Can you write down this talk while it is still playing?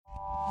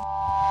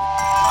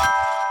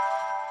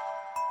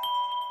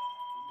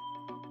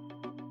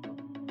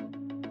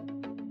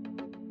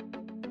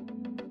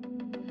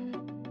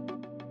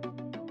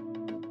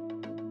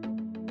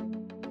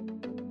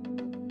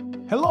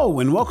Hello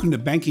and welcome to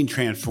Banking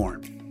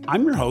Transformed.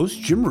 I'm your host,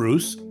 Jim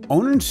Roos,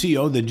 owner and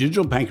CEO of the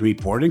Digital Banking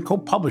Report and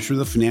co-publisher of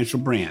the Financial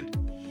Brand.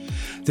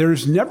 There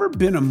has never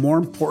been a more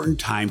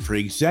important time for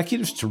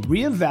executives to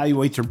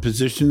reevaluate their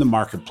position in the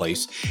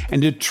marketplace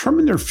and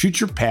determine their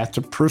future path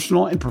to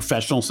personal and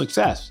professional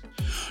success.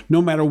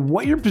 No matter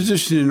what your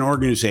position in an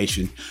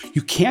organization,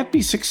 you can't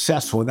be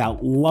successful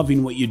without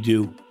loving what you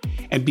do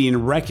and being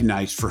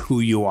recognized for who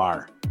you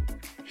are.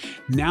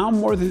 Now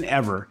more than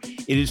ever,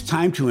 it is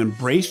time to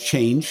embrace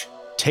change,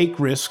 take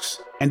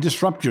risks, and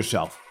disrupt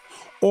yourself.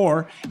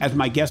 Or, as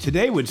my guest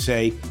today would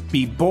say,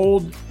 be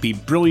bold, be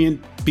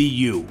brilliant, be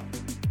you.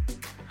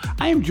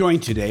 I am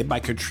joined today by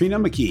Katrina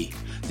McKee,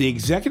 the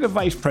Executive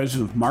Vice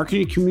President of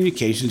Marketing and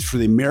Communications for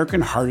the American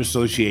Heart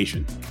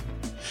Association.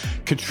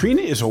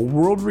 Katrina is a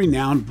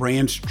world-renowned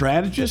brand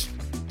strategist,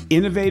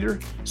 innovator,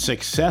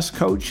 success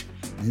coach,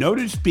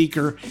 noted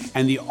speaker,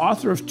 and the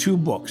author of 2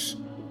 books,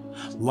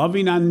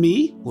 Loving on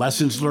Me,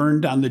 Lessons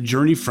Learned on the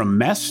Journey from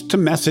Mess to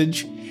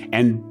Message,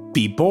 and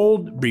Be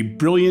Bold, Be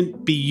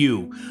Brilliant, Be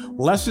You,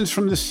 Lessons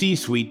from the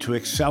C-Suite to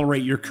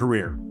Accelerate Your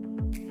Career.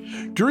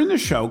 During the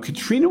show,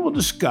 Katrina will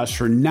discuss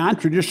her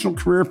non-traditional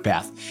career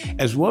path,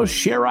 as well as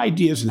share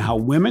ideas on how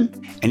women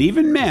and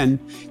even men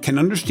can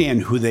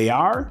understand who they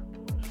are,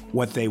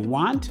 what they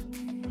want,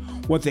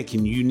 what they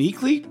can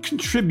uniquely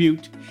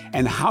contribute,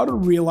 and how to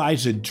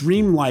realize a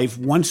dream life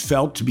once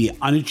felt to be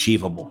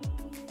unachievable.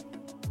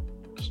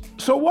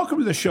 So welcome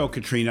to the show,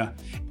 Katrina.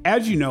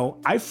 As you know,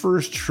 I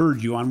first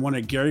heard you on one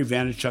of Gary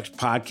Vaynerchuk's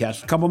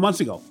podcasts a couple months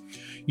ago.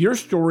 Your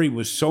story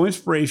was so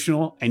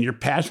inspirational and your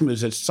passion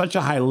was at such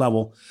a high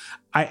level,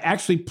 I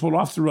actually pulled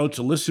off the road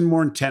to listen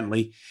more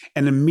intently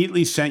and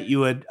immediately sent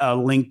you a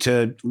link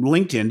to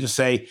LinkedIn to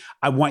say,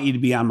 I want you to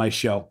be on my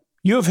show.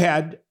 You have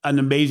had an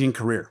amazing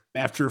career.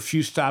 After a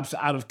few stops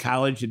out of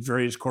college at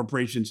various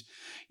corporations,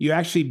 you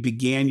actually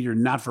began your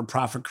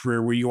not-for-profit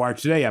career where you are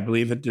today, I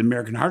believe, at the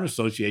American Heart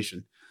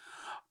Association.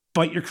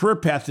 But your career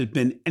path has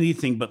been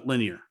anything but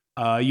linear.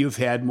 You've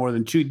had more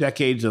than 2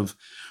 decades of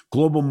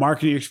global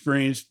marketing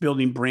experience,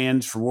 building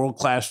brands for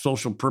world-class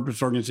social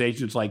purpose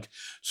organizations like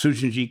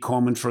Susan G.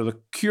 Komen for the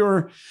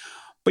Cure.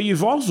 But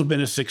you've also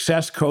been a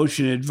success coach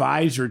and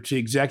advisor to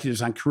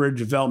executives on career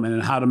development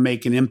and how to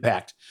make an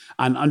impact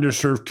on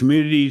underserved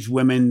communities,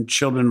 women,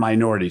 children,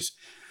 minorities.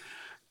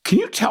 Can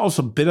you tell us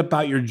a bit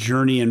about your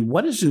journey and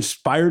what has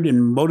inspired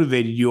and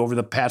motivated you over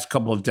the past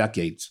couple of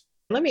decades?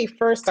 Let me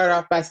first start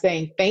off by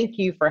saying thank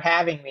you for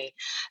having me.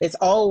 It's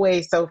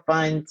always so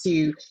fun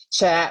to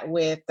chat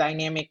with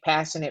dynamic,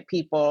 passionate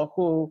people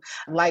who,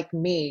 like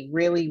me,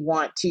 really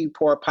want to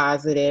pour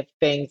positive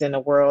things in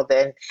the world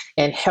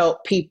and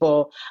help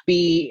people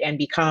be and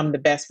become the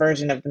best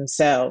version of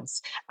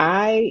themselves.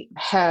 I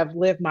have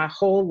lived my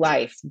whole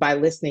life by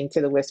listening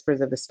to the whispers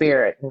of the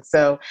spirit. And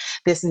so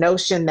this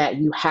notion that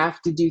you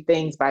have to do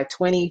things by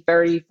 20,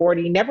 30,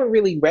 40 never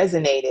really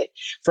resonated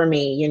for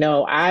me. You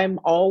know, I'm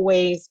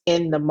always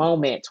in the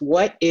moment.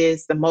 What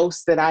is the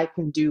most that I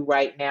can do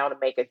right now to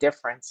make a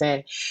difference?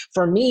 And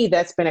for me,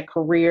 that's been a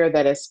career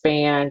that has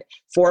spanned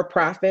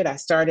for-profit. I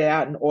started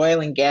out in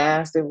oil and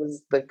gas. It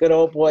was the good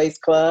old boys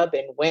club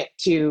and went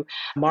to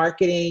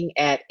marketing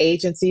at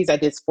agencies. I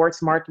did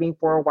sports marketing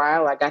for a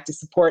while. I got to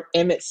support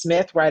Emmitt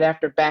Smith right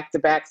after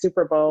back-to-back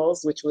Super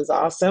Bowls, which was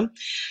awesome.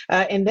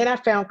 And then I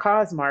found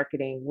cause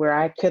marketing, where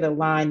I could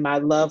align my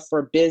love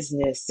for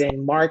business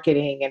and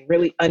marketing and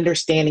really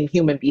understanding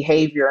human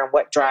behavior and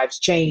what drives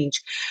change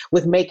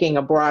with making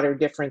a broader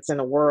difference in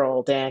the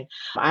world. And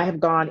I have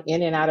gone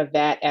in and out of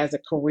that as a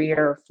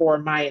career for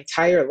my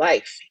entire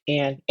life.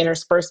 And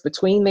interspersed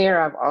between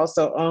there, I've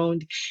also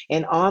owned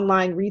an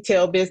online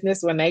retail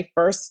business. When they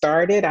first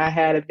started, I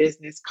had a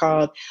business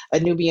called A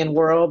Nubian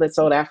World that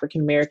sold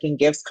African-American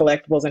gifts,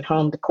 collectibles, and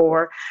home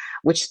decor,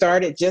 which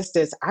started just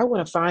as I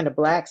want to find a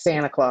Black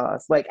Santa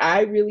Claus. Like,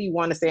 I really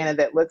want a Santa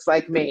that looks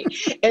like me.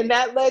 And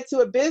that led to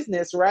a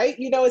business, right?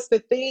 You know, it's the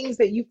things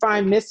that you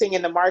find missing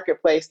in the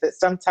marketplace that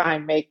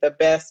sometimes make the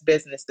best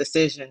business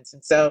decisions.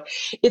 And so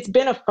it's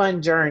been a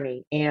fun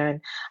journey.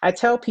 And I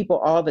tell people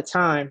all the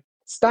time,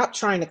 stop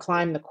trying to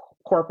climb the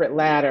corporate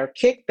ladder,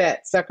 kick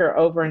that sucker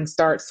over and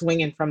start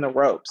swinging from the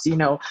ropes. You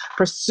know,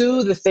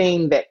 pursue the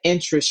thing that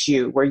interests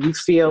you, where you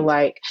feel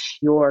like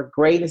your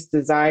greatest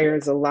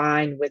desires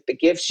align with the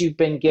gifts you've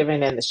been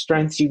given and the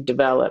strengths you've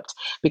developed,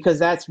 because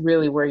that's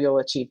really where you'll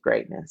achieve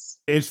greatness.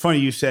 It's funny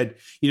you said,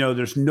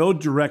 there's no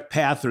direct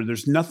path or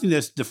there's nothing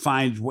that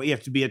defines what you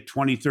have to be at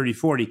 20, 30,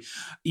 40.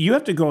 You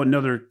have to go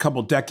another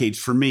couple decades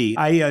for me.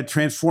 I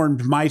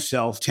transformed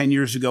myself 10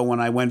 years ago when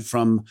I went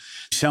from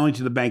selling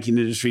to the banking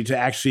industry to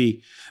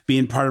actually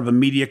being part of a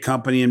media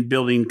company and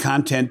building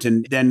content,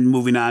 and then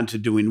moving on to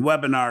doing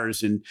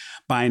webinars and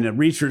buying a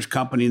research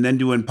company and then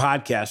doing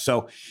podcasts.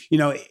 So,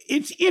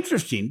 it's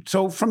interesting.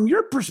 So from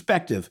your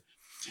perspective,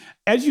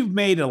 as you've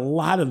made a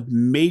lot of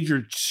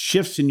major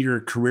shifts in your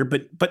career,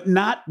 but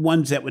not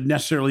ones that would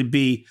necessarily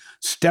be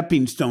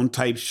stepping stone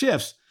type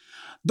shifts,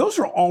 those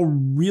are all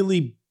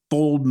really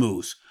bold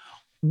moves.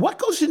 What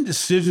goes into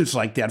decisions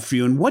like that for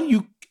you, and what do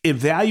you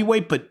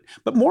evaluate? But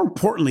more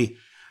importantly,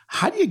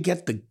 How do you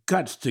get the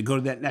guts to go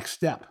to that next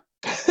step?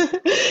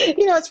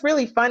 It's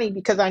really funny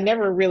because I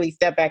never really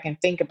step back and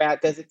think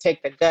about, does it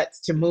take the guts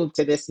to move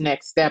to this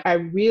next step? I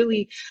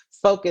really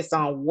focus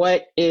on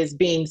what is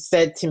being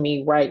said to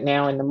me right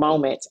now in the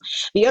moment.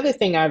 The other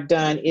thing I've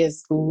done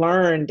is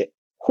learned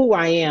who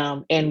I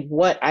am and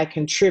what I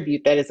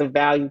contribute that is of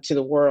value to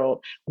the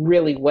world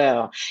really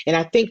well. And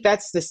I think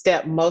that's the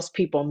step most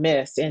people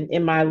miss. And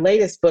in my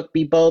latest book,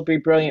 Be Bold, Be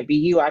Brilliant, Be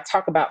You, I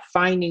talk about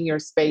finding your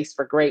space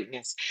for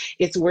greatness.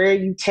 It's where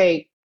you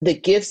take the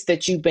gifts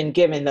that you've been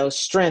given, those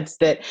strengths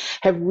that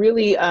have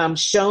really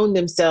shown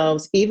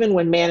themselves, even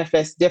when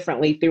manifest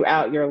differently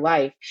throughout your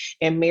life,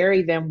 and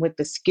marry them with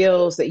the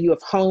skills that you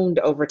have honed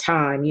over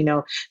time.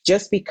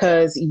 Just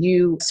because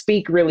you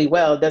speak really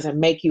well doesn't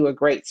make you a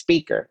great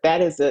speaker. That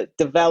is a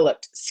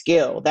developed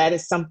skill. That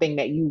is something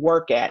that you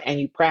work at and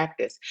you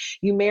practice.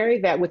 You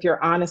marry that with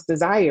your honest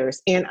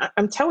desires. And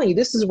I'm telling you,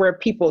 this is where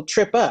people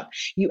trip up.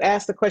 You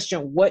ask the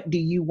question, what do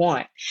you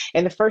want?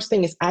 And the first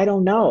thing is, I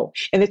don't know.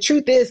 And the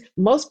truth is,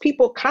 most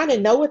people kind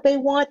of know what they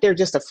want. They're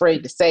just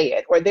afraid to say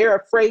it, or they're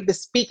afraid to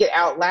speak it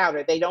out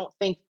louder. They don't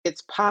think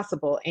it's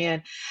possible.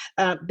 And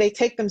they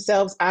take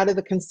themselves out of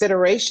the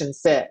consideration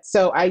set.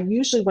 So I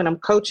usually, when I'm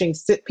coaching,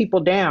 sit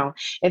people down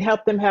and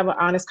help them have an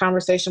honest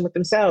conversation with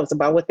themselves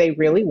about what they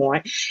really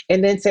want.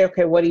 And then say,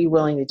 okay, what are you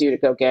willing to do to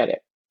go get it?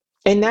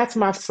 And that's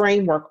my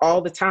framework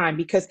all the time,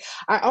 because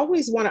I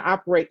always want to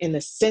operate in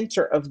the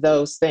center of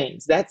those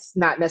things. That's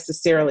not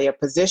necessarily a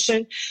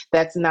position.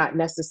 That's not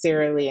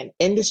necessarily an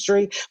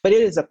industry, but it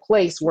is a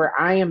place where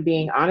I am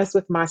being honest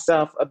with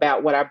myself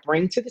about what I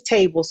bring to the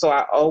table. So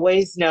I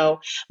always know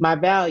my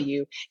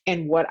value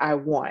and what I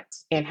want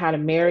and how to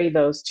marry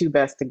those two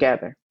best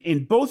together.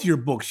 In both your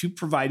books, you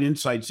provide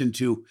insights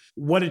into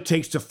what it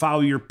takes to follow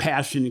your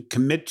passion and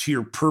commit to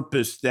your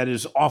purpose that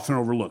is often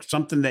overlooked,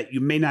 something that you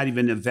may not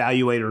even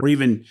evaluate or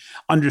even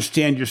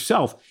understand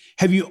yourself.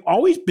 Have you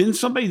always been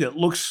somebody that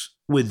looks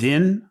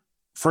within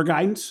for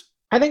guidance?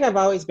 I think I've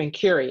always been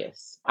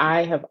curious.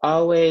 I have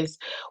always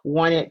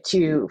wanted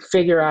to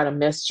figure out a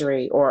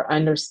mystery or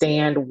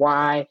understand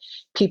why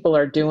people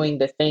are doing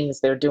the things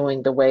they're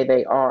doing the way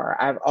they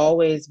are. I've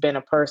always been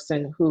a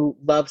person who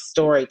loves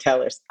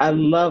storytellers. I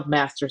love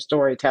master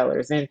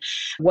storytellers. And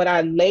what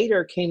I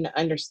later came to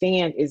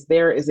understand is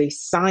there is a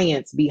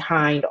science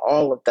behind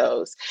all of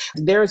those.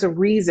 There's a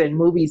reason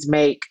movies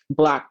make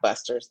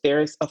blockbusters.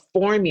 There's a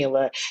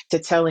formula to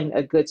telling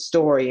a good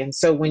story. And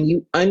so when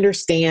you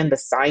understand the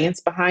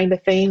science behind the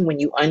thing, when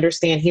you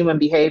understand human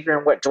behavior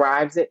and what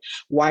drives it,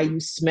 why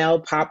you smell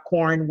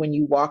popcorn when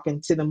you walk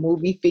into the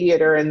movie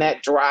theater and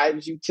that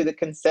drives you to the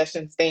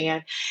concession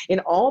stand,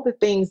 and all the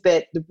things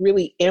that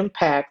really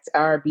impact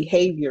our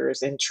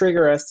behaviors and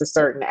trigger us to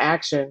certain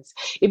actions,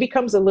 it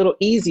becomes a little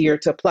easier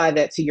to apply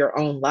that to your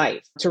own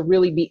life, to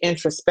really be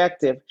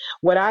introspective.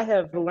 What I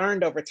have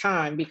learned over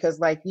time, because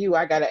like you,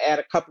 I got to add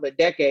a couple of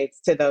decades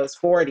to those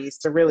 40s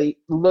to really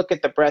look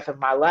at the breadth of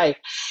my life,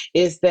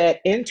 is that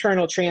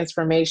internal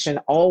transformation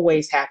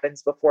always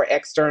happens before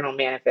external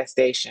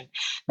manifestation.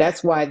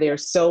 That's why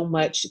there's so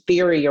much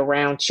theory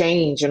around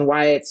change and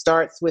why it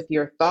starts with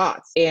your thoughts,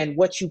 and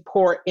what you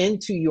pour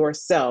into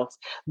yourself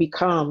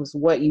becomes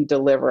what you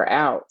deliver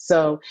out.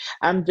 So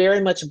I'm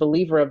very much a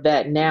believer of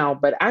that now,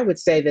 but I would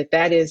say that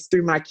that is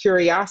through my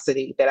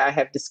curiosity that I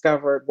have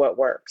discovered what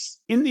works.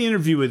 In the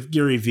interview with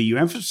Gary Vee, you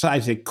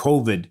emphasized that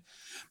COVID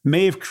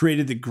may have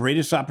created the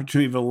greatest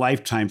opportunity of a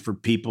lifetime for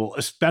people,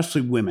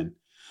 especially women.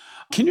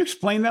 Can you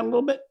explain that a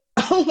little bit?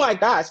 Oh my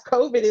gosh,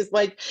 COVID is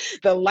like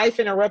the life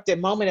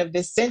interrupted moment of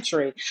this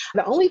century.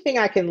 The only thing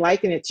I can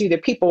liken it to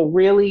that people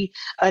really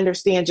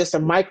understand, just a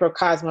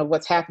microcosm of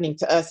what's happening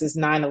to us, is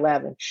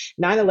 9/11.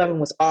 9/11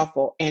 was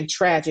awful and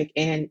tragic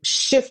and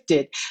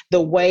shifted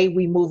the way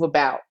we move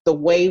about, the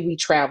way we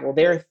travel.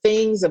 There are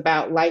things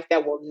about life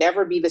that will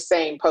never be the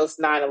same post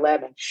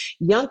 9/11.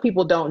 Young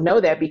people don't know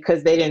that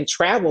because they didn't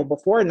travel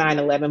before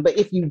 9/11. But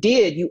if you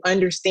did, you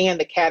understand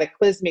the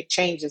cataclysmic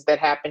changes that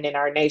happened in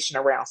our nation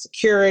around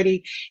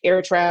security,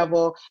 air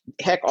travel,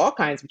 heck, all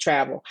kinds of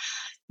travel.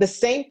 The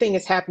same thing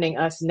is happening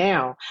us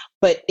now,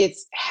 but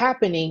it's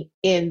happening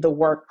in the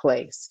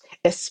workplace,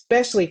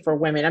 especially for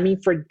women. I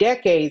mean, for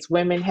decades,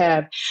 women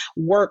have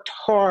worked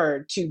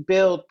hard to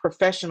build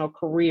professional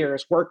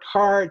careers, worked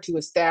hard to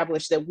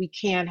establish that we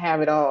can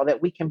have it all,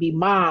 that we can be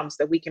moms,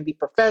 that we can be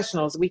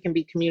professionals, we can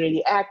be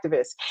community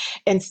activists,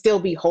 and still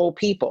be whole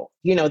people.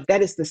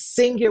 That is the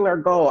singular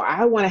goal.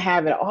 I want to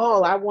have it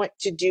all. I want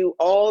to do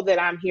all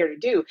that I'm here to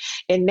do.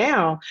 And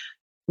now,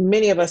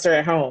 many of us are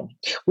at home.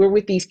 We're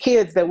with these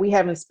kids that we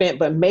haven't spent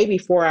but maybe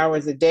 4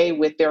 hours a day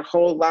with their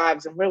whole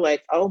lives. And we're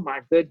like, oh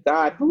my good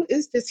God, who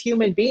is this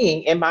human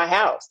being in my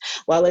house?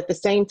 While at the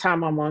same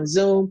time, I'm on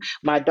Zoom,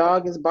 my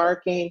dog is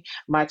barking,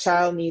 my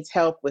child needs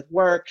help with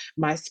work,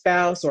 my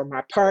spouse or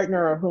my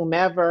partner or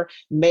whomever,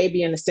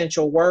 maybe an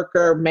essential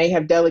worker, may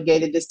have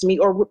delegated this to me,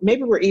 or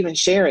maybe we're even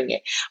sharing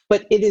it.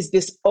 But it is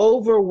this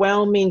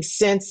overwhelming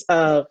sense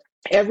of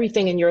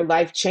everything in your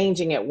life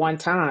changing at one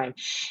time.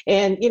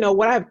 And,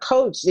 what I've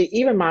coached,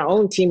 even my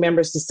own team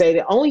members, to say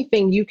the only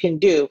thing you can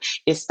do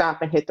is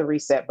stop and hit the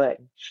reset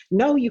button.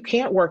 No, you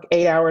can't work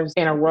 8 hours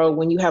in a row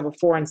when you have a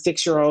 4 and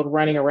 6-year-old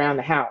running around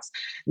the house.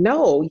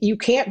 No, you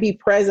can't be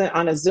present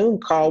on a Zoom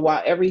call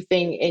while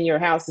everything in your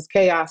house is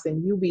chaos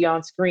and you be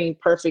on screen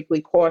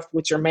perfectly coiffed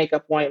with your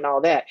makeup on and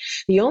all that.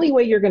 The only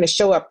way you're going to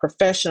show up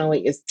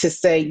professionally is to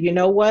say, you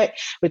know what,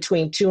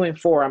 between 2 and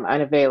 4, I'm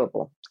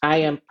unavailable. I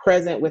am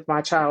present with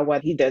my child while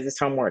he does his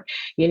homework.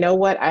 You know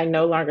what? I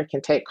no longer can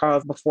take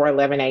calls before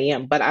 11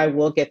 a.m., but I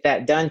will get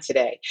that done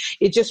today.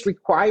 It just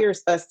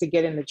requires us to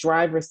get in the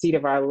driver's seat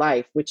of our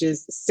life, which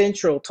is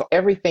central to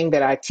everything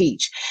that I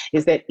teach,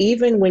 is that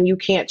even when you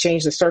can't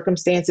change the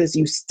circumstances,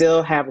 you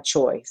still have a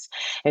choice.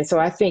 And so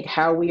I think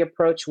how we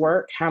approach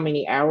work, how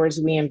many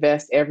hours we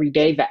invest every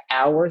day, the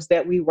hours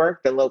that we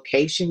work, the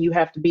location you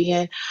have to be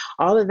in,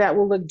 all of that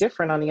will look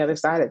different on the other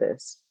side of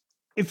this.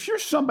 If you're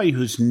somebody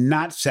who's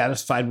not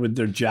satisfied with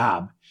their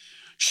job,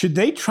 should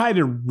they try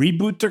to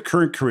reboot their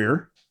current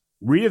career,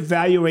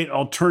 reevaluate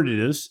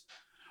alternatives,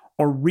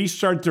 or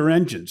restart their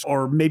engines,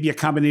 or maybe a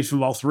combination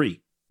of all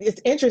three?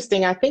 It's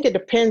interesting. I think it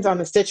depends on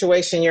the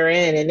situation you're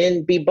in. And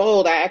in Be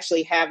Bold, I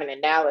actually have an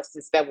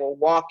analysis that will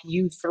walk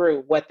you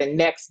through what the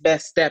next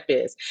best step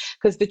is.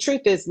 Because the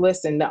truth is,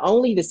 listen, the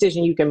only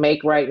decision you can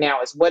make right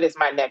now is, what is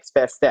my next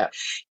best step?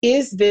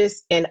 Is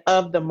this an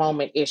of the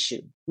moment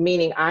issue?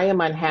 Meaning I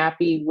am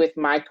unhappy with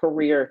my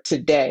career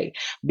today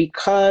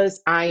because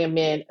I am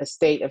in a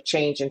state of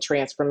change and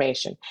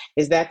transformation.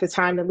 Is that the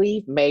time to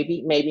leave?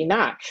 Maybe, maybe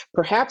not.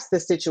 Perhaps the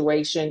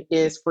situation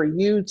is for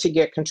you to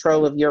get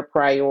control of your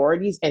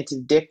priorities and to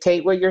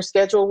dictate what your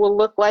schedule will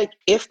look like,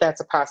 if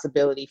that's a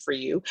possibility for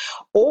you.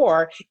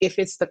 Or if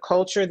it's the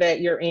culture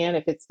that you're in,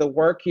 if it's the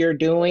work you're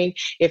doing,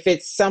 if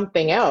it's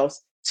something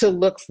else, to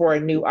look for a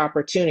new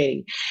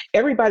opportunity.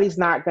 Everybody's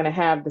not going to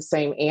have the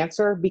same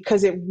answer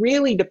because it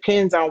really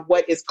depends on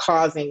what is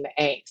causing the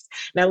angst.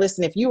 Now,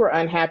 listen, if you were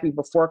unhappy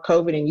before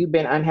COVID and you've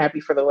been unhappy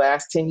for the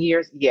last 10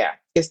 years, yeah,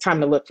 it's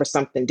time to look for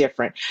something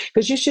different,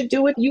 because you should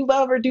do what you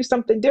love or do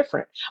something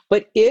different.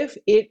 But if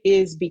it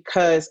is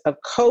because of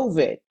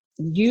COVID,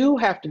 you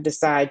have to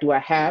decide, do I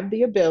have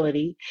the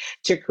ability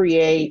to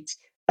create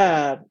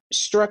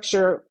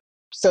structure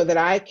so that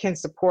I can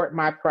support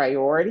my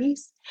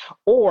priorities?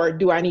 Or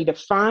do I need to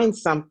find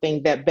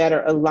something that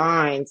better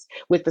aligns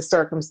with the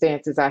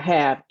circumstances I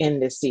have in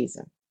this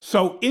season?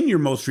 So in your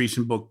most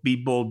recent book, Be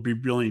Bold, Be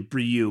Brilliant,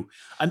 Be You,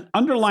 an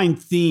underlying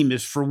theme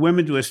is for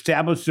women to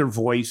establish their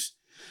voice,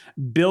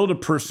 build a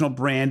personal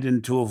brand,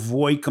 and to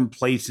avoid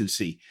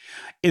complacency.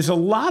 Is a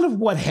lot of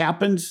what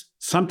happens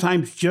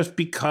sometimes just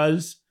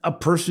because a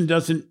person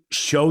doesn't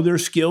show their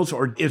skills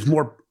or is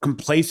more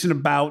complacent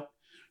about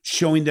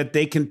showing that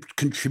they can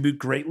contribute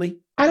greatly?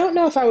 I don't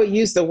know if I would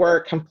use the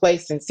word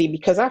complacency,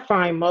 because I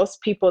find most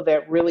people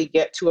that really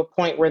get to a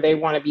point where they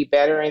want to be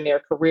better in their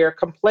career,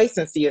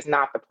 complacency is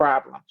not the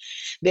problem.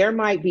 There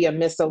might be a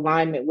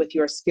misalignment with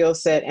your skill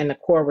set and the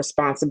core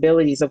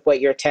responsibilities of what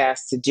you're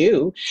tasked to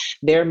do.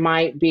 There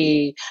might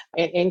be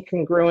an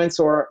incongruence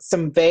or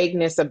some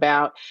vagueness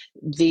about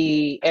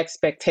the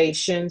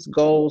expectations,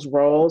 goals,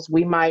 roles.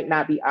 We might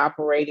not be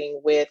operating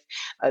with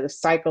the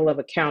cycle of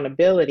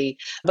accountability,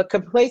 but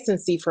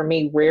complacency for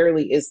me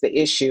rarely is the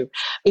issue.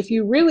 If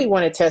you really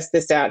want to test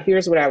this out,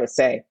 here's what I would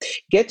say.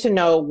 Get to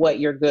know what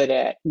you're good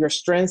at, your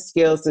strengths,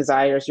 skills,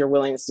 desires, your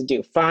willingness to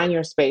do. Find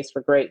your space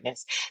for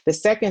greatness. The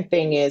second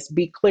thing is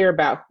be clear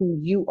about who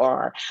you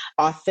are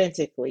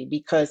authentically,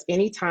 because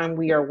anytime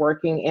we are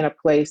working in a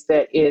place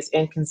that is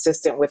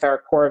inconsistent with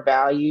our core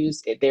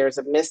values, there's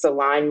a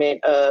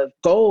misalignment of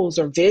goals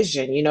or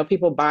vision.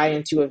 People buy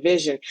into a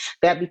vision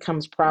that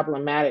becomes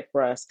problematic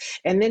for us.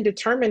 And then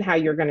determine how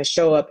you're going to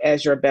show up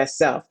as your best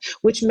self,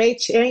 which may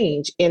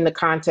change in the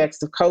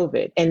context of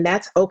COVID. And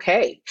that's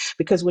okay,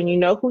 because when you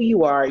know who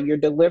you are, you're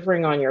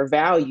delivering on your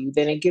value,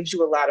 then it gives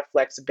you a lot of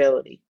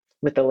flexibility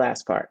with the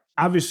last part.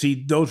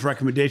 Obviously, those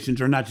recommendations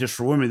are not just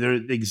for women. They're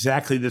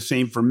exactly the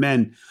same for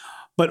men.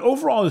 But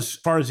overall, as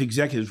far as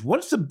executives,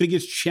 what's the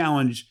biggest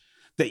challenge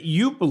that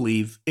you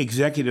believe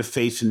executives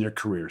face in their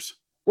careers?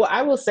 Well,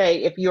 I will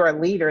say, if you're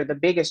a leader, the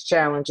biggest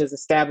challenge is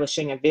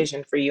establishing a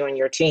vision for you and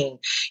your team.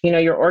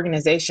 Your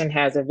organization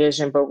has a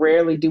vision, but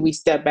rarely do we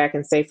step back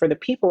and say, for the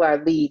people I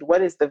lead,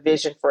 what is the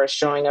vision for us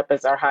showing up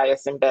as our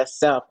highest and best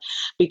self?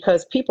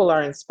 Because people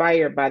are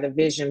inspired by the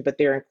vision, but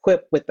they're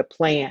equipped with the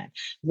plan.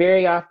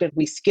 Very often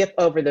we skip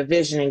over the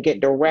vision and get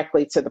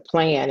directly to the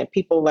plan. And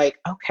people like,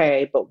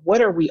 okay, but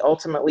what are we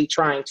ultimately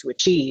trying to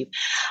achieve?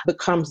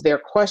 Becomes their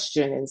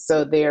question. And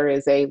so there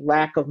is a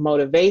lack of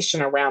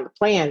motivation around the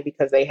plan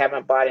because they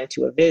haven't bought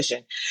into a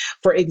vision.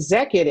 For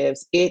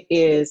executives, it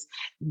is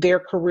their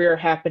career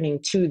happening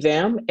to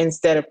them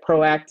instead of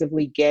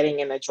proactively getting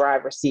in the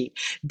driver's seat.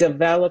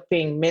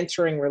 Developing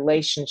mentoring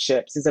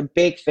relationships is a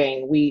big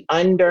thing. We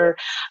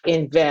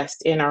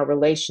underinvest in our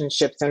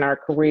relationships in our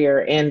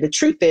career. And the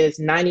truth is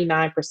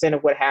 99%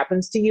 of what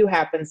happens to you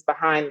happens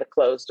behind the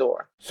closed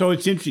door. So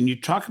it's interesting. You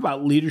talk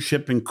about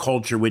leadership and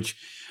culture, which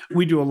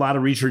We do a lot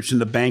of research in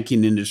the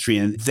banking industry,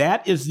 and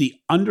that is the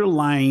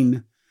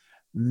underlying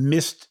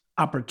missed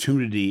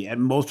opportunity at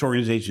most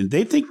organizations.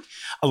 They think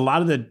a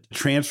lot of the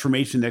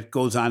transformation that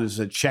goes on is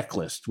a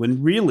checklist,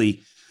 when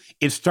really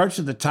it starts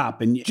at the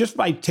top. And just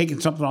by taking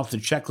something off the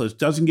checklist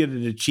doesn't get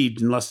it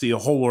achieved unless the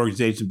whole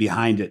organization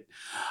behind it.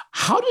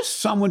 How does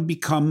someone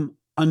become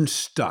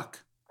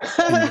unstuck?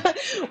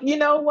 You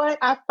know what?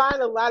 I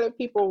find a lot of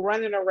people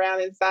running around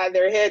inside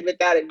their head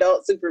without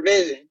adult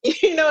supervision.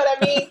 You know what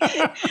I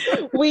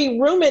mean? We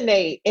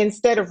ruminate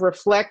instead of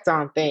reflect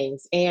on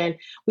things. And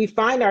we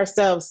find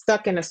ourselves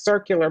stuck in a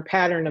circular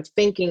pattern of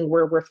thinking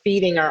where we're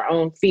feeding our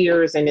own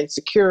fears and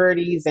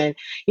insecurities. And,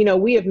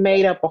 we have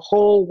made up a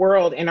whole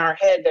world in our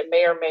head that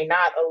may or may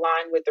not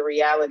align with the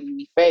reality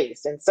we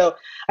face. And so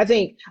I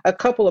think a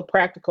couple of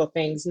practical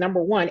things.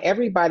 Number one,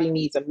 everybody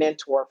needs a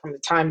mentor from the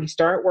time you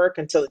start work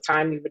until the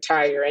time you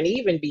retire, and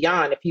even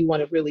beyond. If you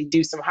want to really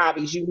do some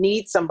hobbies, you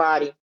need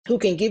somebody who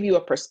can give you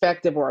a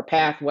perspective or a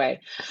pathway.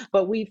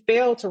 But we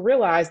fail to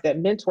realize that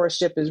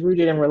mentorship is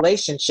rooted in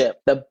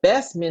relationship. The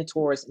best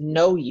mentors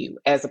know you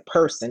as a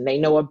person. They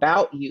know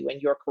about you and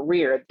your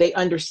career. They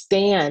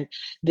understand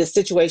the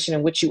situation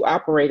in which you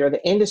operate or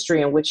the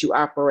industry in which you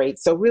operate.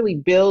 So really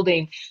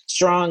building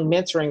strong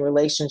mentoring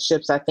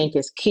relationships, I think,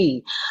 is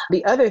key.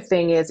 The other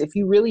thing is, if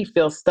you really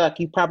feel stuck,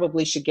 you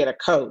probably should get a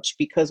coach,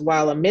 because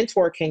while a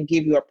mentor can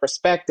give you a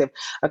perspective,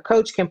 a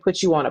coach can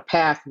put you on a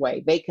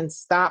pathway. They can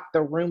stop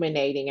the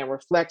ruminating and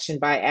reflection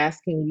by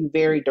asking you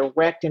very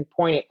direct and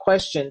pointed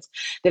questions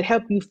that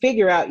help you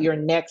figure out your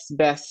next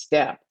best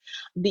step.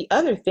 The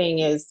other thing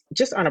is,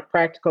 just on a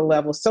practical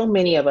level, so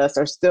many of us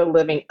are still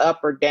living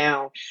up or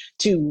down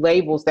to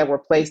labels that were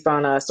placed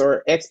on us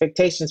or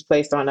expectations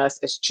placed on us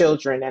as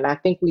children. And I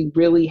think we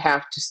really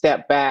have to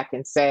step back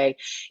and say,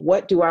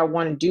 what do I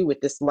want to do with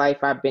this life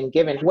I've been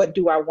given? What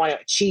do I want to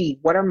achieve?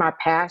 What are my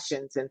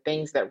passions and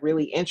things that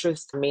really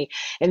interest me?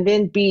 And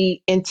then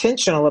be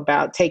intentional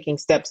about taking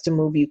steps to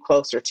move you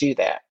closer to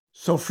that.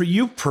 So for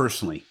you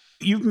personally,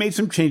 you've made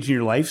some change in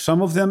your life.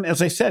 Some of them,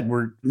 as I said,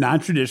 were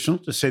non-traditional,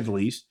 to say the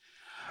least.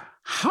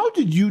 How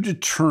did you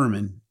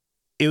determine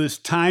it was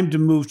time to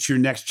move to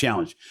your next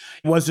challenge?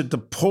 Was it the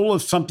pull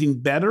of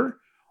something better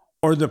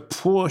or the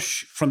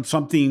push from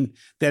something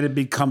that had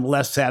become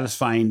less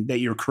satisfying that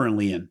you're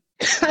currently in?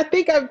 I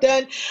think I've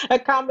done a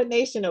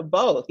combination of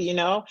both.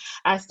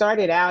 I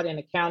started out in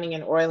accounting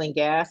and oil and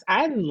gas.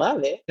 I didn't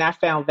love it, and I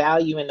found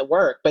value in the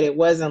work, but it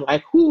wasn't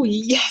like, "Ooh,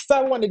 yes,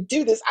 I want to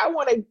do this. I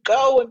want to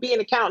go and be an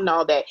accountant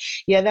all day."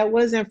 Yeah, that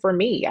wasn't for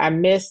me. I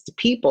missed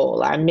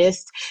people. I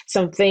missed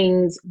some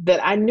things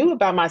that I knew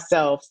about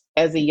myself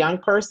as a young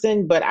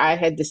person, but I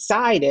had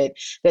decided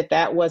that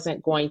that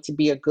wasn't going to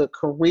be a good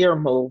career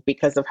move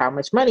because of how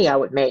much money I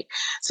would make.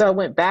 So I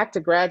went back to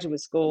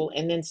graduate school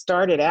and then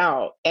started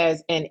out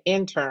as an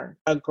intern,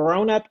 a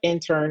grown-up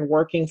intern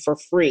working for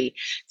free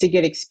to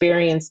get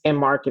experience in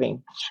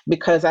marketing,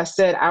 because I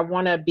said I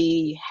want to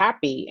be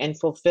happy and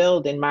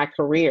fulfilled in my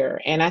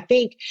career. And I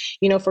think,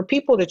 for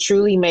people to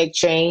truly make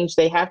change,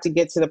 they have to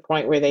get to the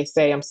point where they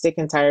say, "I'm sick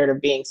and tired of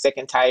being sick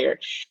and tired."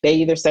 They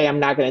either say, "I'm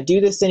not going to do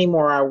this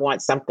anymore," or "I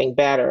want something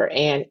better."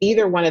 And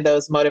either one of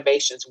those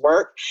motivations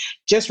work.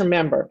 Just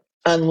remember,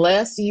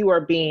 unless you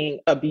are being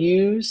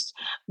abused,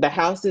 the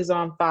house is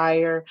on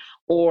fire,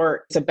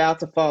 or it's about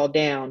to fall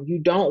down, you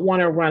don't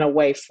want to run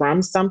away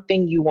from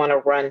something. You want to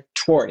run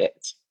toward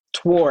it,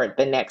 toward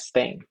the next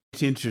thing.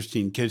 It's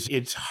interesting because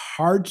it's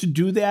hard to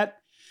do that.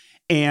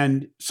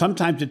 And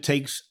sometimes it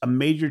takes a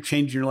major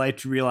change in your life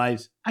to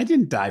realize, I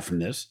didn't die from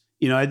this.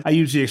 I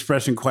use the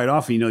expression quite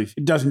often, if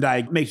it doesn't die,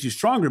 it makes you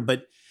stronger.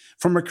 But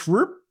from a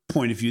career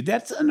point of view,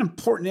 that's an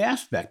important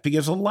aspect,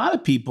 because a lot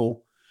of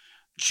people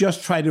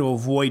just try to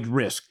avoid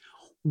risk.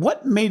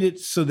 What made it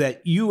so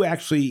that you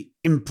actually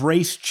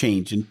embraced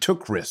change and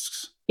took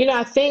risks?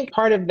 I think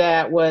part of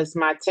that was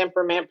my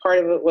temperament. Part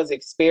of it was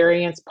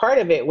experience. Part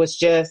of it was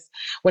just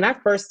when I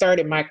first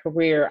started my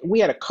career, we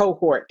had a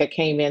cohort that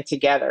came in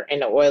together in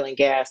the oil and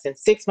gas. And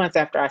 6 months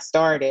after I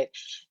started,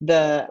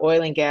 the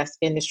oil and gas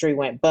industry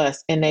went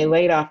bust, and they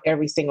laid off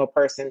every single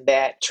person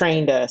that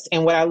trained us.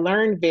 And what I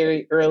learned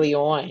very early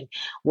on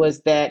was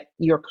that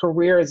your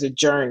career is a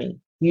journey.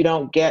 You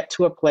don't get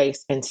to a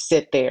place and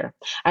sit there.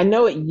 I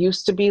know it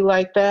used to be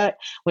like that.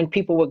 When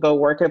people would go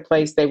work at a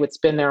place, they would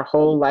spend their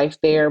whole life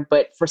there.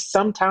 But for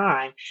some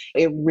time,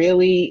 it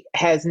really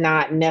has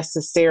not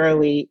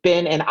necessarily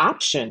been an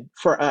option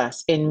for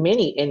us in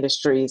many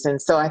industries.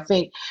 And so I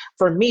think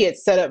for me,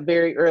 it's set up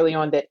very early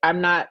on that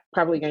I'm not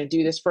probably going to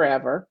do this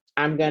forever.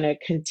 I'm going to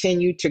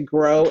continue to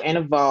grow and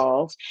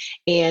evolve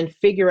and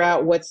figure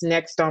out what's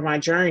next on my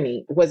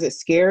journey. Was it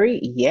scary?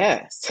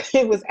 Yes,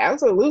 it was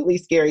absolutely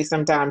scary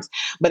sometimes,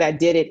 but I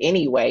did it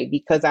anyway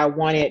because I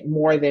wanted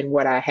more than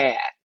what I had.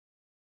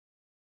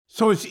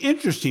 So it's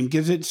interesting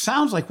because it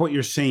sounds like what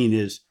you're saying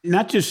is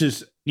not just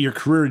as your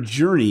career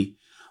journey,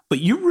 but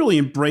you really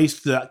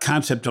embraced the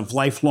concept of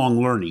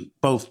lifelong learning,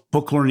 both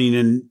book learning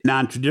and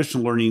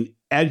non-traditional learning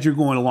as you're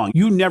going along.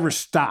 You never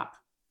stop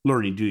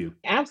learning, do you?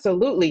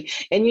 Absolutely.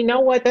 And you know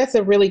what? That's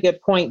a really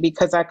good point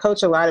because I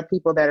coach a lot of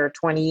people that are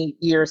 20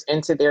 years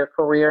into their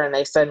career and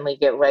they suddenly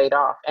get laid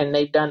off and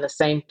they've done the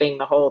same thing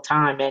the whole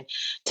time. And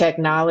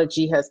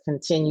technology has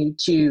continued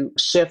to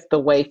shift the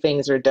way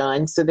things are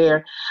done. So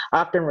they're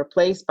often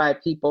replaced by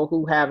people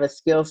who have a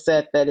skill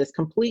set that is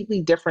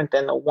completely different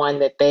than the one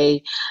that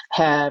they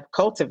have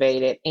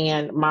cultivated.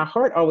 And my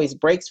heart always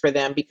breaks for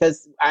them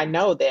because I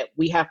know that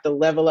we have to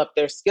level up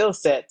their skill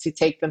set to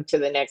take them to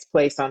the next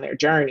place on their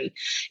journey.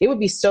 It would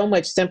be so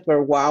much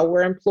simpler while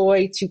we're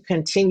employed to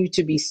continue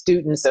to be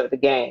students of the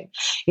game.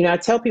 You know, I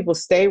tell people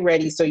stay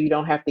ready so you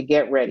don't have to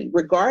get ready,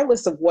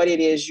 regardless of what it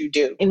is you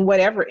do in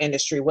whatever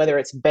industry, whether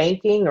it's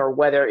banking or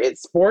whether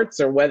it's sports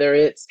or whether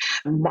it's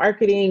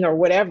marketing or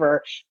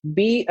whatever.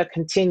 Be a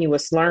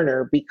continuous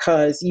learner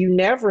because you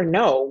never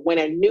know when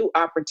a new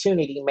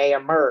opportunity may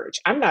emerge.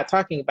 I'm not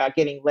talking about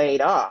getting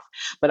laid off,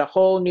 but a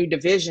whole new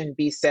division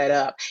be set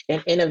up,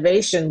 an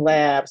innovation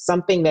lab,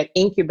 something that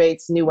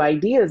incubates new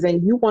ideas,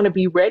 and you want to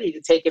be ready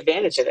to take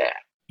advantage of that.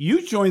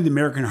 You joined the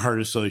American Heart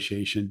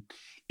Association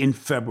in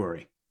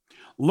February.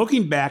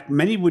 Looking back,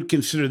 many would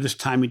consider this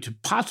timing to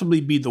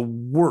possibly be the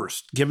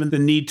worst, given the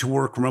need to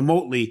work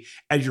remotely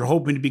as you're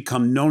hoping to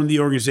become known in the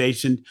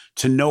organization,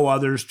 to know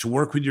others, to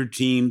work with your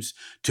teams,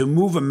 to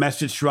move a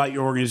message throughout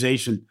your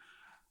organization.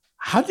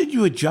 How did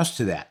you adjust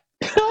to that?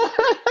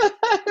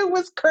 It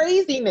was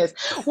craziness.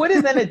 What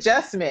is an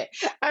adjustment?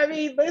 I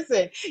mean,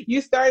 listen, you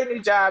start a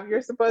new job,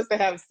 you're supposed to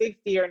have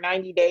 60 or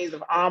 90 days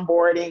of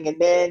onboarding. And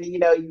then, you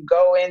know, you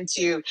go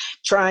into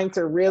trying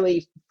to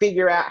really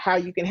figure out how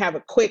you can have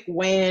a quick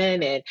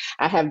win. And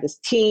I have this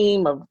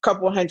team of a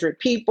couple hundred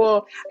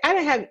people. I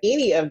didn't have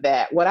any of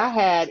that. What I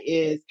had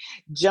is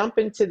jump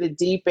into the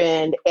deep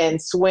end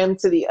and swim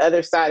to the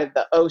other side of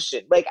the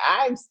ocean. Like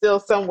I'm still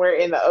somewhere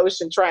in the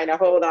ocean trying to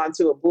hold on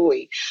to a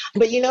buoy.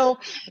 But, you know,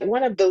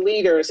 one of the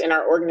leaders in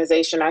our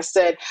organization, I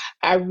said,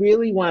 I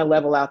really want to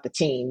level out the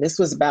team. This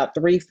was about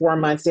 3-4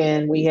 months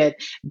in. We had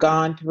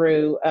gone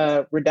through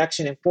a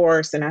reduction in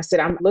force. And I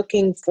said, I'm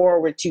looking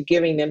forward to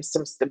giving them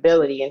some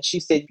stability. And she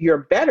said, you're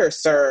better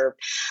served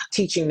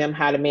teaching them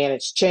how to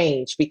manage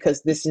change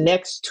because this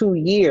next 2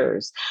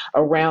 years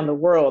around the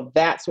world,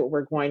 that's what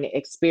we're going to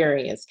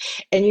experience.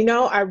 And, you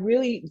know, I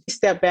really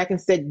stepped back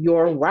and said,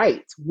 you're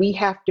right. We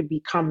have to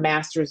become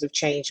masters of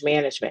change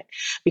management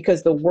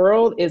because the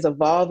world is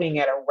evolving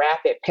at a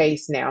rapid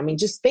pace now. I mean,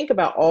 just think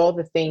about all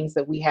the things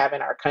that we have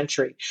in our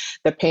country: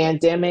 the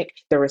pandemic,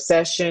 the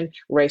recession,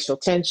 racial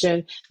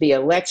tension, the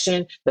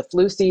election, the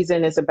flu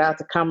season is about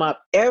to come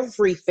up.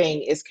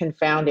 Everything is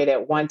confounded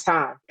at one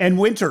time. And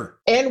winter.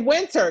 And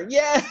winter,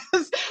 yes,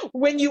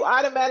 when you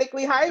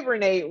automatically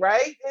hibernate,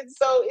 right? And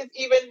so it's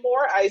even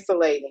more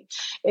isolating.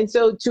 And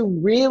so to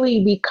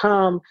really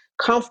become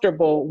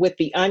comfortable with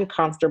the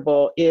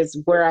uncomfortable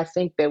is where I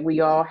think that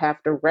we all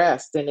have to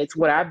rest. And it's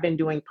what I've been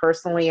doing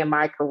personally in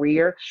my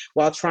career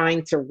while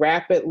trying to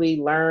rapidly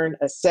learn,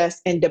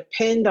 assess, and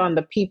depend on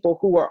the people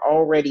who are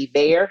already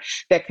there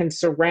that can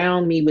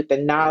surround me with the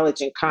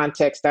knowledge and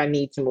context I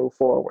need to move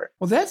forward.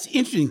 Well, that's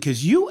interesting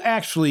because you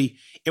actually,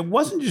 it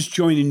wasn't just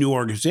joining a new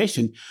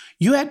organization.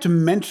 You had to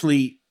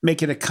mentally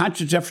make it a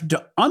conscious effort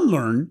to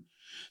unlearn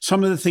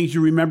some of the things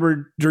you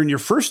remembered during your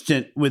first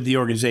stint with the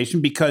organization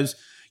because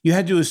you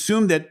had to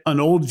assume that an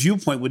old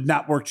viewpoint would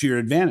not work to your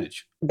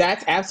advantage.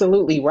 That's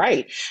absolutely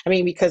right. I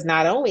mean, because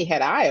not only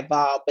had I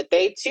evolved, but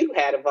they too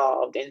had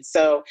evolved. And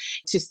so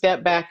to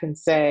step back and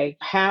say,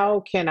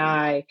 how can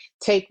I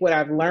take what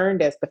I've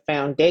learned as the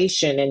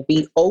foundation and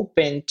be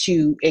open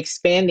to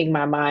expanding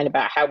my mind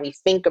about how we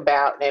think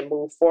about and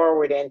move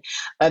forward in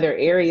other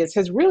areas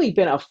has really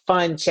been a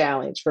fun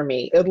challenge for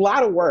me. A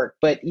lot of work,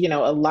 but, you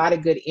know, a lot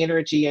of good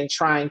energy in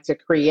trying to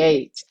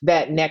create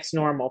that next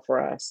normal for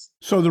us.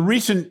 So the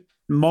recent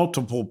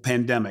multiple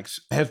pandemics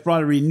has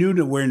brought a renewed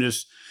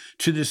awareness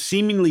to the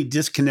seemingly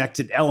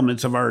disconnected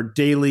elements of our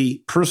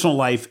daily personal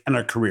life and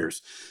our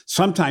careers,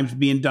 sometimes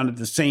being done at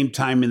the same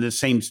time in the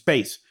same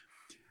space.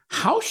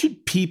 How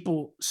should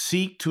people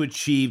seek to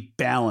achieve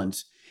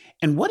balance?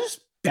 And what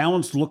does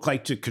balance look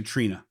like to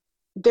Katrina?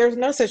 There's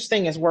no such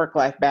thing as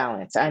work-life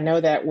balance. I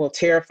know that will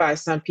terrify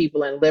some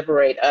people and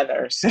liberate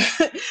others.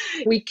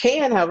 We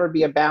can, however,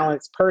 be a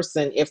balanced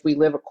person if we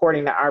live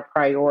according to our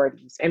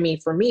priorities. I mean,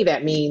 for me,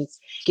 that means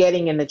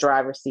getting in the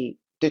driver's seat,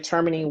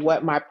 determining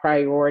what my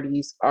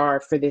priorities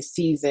are for this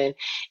season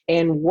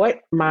and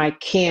what my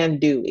can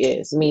do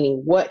is,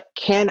 meaning what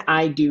can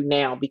I do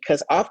now?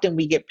 Because often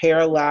we get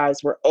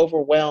paralyzed, we're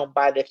overwhelmed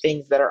by the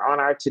things that are on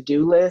our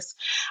to-do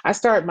list. I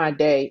start my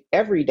day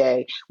every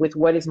day with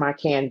what is my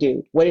can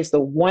do? What is the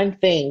one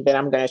thing that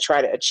I'm going to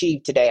try to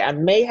achieve today? I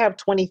may have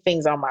 20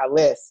 things on my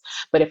list,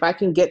 but if I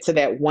can get to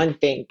that one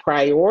thing,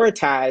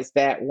 prioritize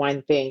that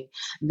one thing,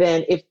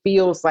 then it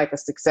feels like a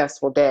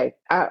successful day.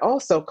 I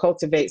also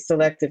cultivate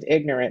selective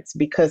ignorance. ignorance.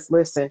 Because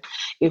listen,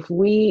 if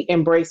we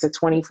embrace a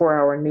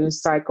 24-hour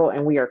news cycle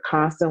and we are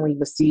constantly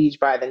besieged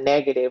by the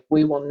negative,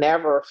 we will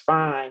never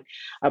find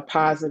a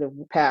positive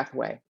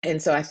pathway.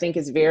 And so I think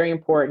it's very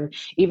important,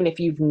 even if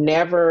you've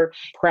never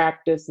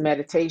practiced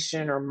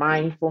meditation or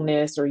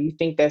mindfulness, or you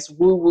think that's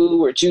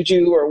woo-woo or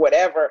juju or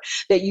whatever,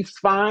 that you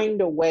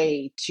find a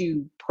way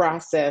to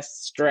process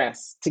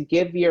stress, to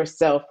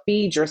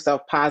feed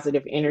yourself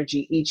positive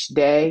energy each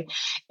day,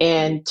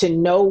 and to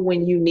know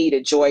when you need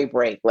a joy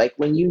break, like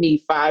when you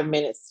need 5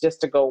 minutes just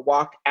to go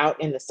walk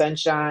out in the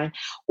sunshine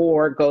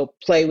or go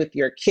play with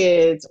your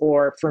kids.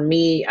 Or for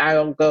me,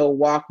 I'll go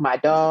walk my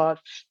dog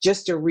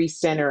just to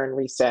recenter and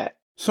reset.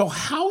 So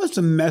how has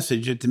the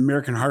message at the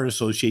American Heart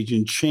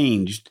Association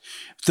changed,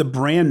 the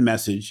brand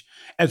message,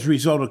 as a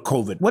result of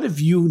COVID? What have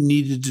you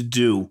needed to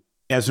do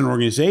as an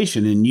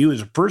organization and you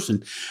as a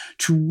person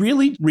to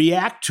really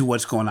react to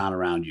what's going on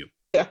around you?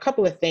 A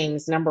couple of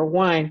things. Number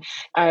one,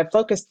 I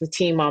focused the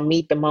team on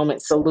meet the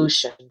moment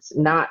solutions,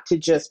 not to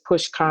just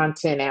push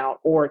content out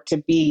or to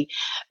be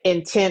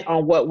intent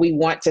on what we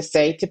want to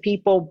say to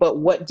people, but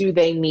what do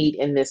they need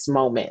in this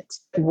moment?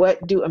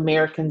 What do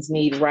Americans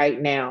need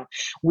right now?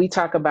 We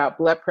talk about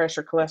blood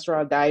pressure,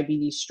 cholesterol,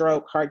 diabetes,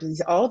 stroke, heart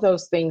disease. All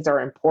those things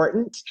are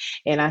important.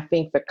 And I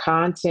think the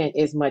content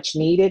is much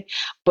needed.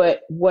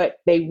 But what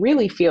they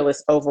really feel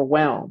is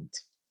overwhelmed.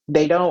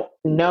 They don't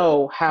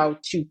know how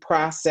to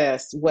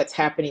process what's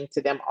happening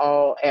to them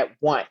all at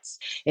once.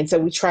 And so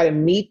we try to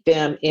meet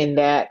them in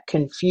that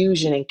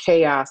confusion and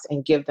chaos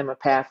and give them a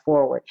path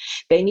forward.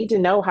 They need to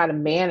know how to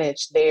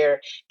manage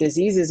their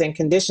diseases and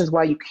conditions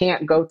while you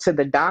can't go to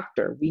the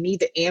doctor. We need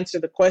to answer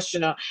the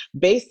question of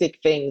basic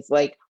things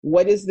like,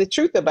 what is the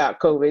truth about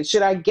COVID?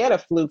 Should I get a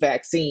flu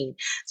vaccine?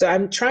 So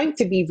I'm trying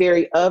to be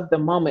very of the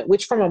moment,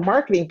 which from a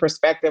marketing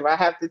perspective, I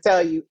have to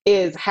tell you,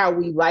 is how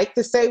we like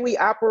to say we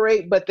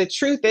operate. But the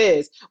truth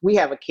is we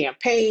have a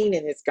campaign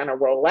and it's going to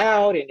roll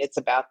out and it's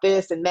about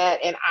this and that.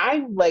 And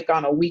I'm like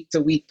on a week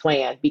to week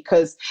plan,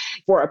 because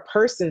for a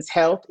person's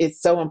health,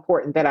 it's so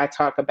important that I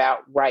talk about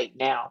right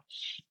now.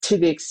 To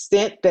the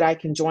extent that I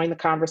can join the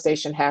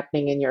conversation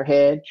happening in your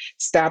head,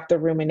 stop the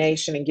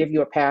rumination and give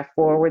you a path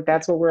forward,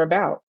 that's what we're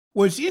about.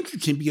 Well, it's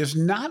interesting because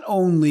not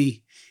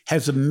only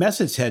has the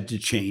message had to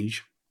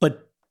change,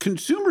 but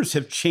consumers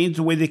have changed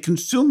the way they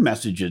consume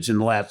messages in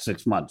the last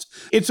 6 months.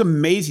 It's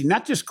amazing,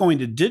 not just going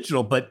to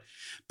digital, but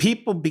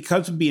people,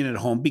 because of being at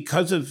home,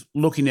 because of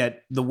looking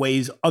at the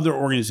ways other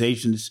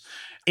organizations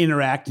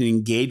interact and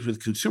engage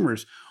with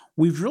consumers,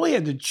 we've really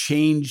had to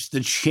change the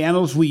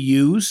channels we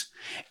use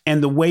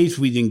and the ways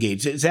we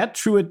engage. Is that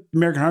true at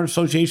American Heart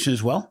Association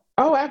as well?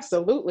 Oh,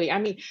 absolutely. I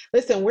mean,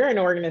 listen, we're an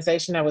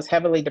organization that was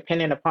heavily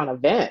dependent upon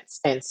events.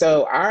 And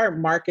so our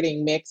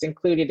marketing mix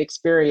included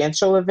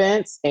experiential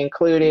events,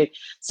 included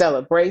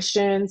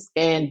celebrations,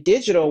 and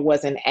digital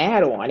was an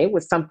add-on. It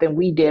was something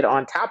we did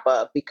on top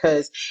of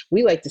because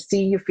we like to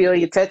see you, feel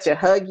you, touch you,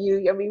 hug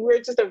you. I mean,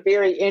 we're just a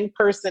very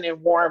in-person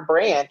and warm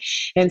brand.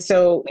 And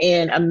so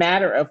in a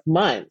matter of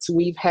months,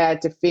 we've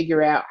had to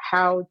figure out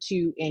how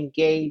to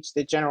engage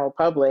the general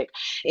public,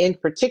 in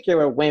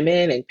particular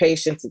women and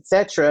patients, et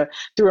cetera,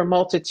 through a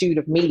multitude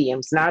of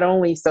mediums, not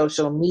only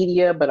social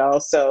media, but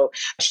also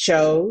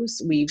shows.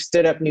 We've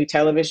stood up new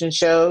television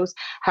shows,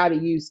 how to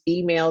use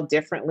email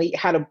differently,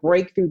 how to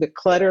break through the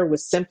clutter with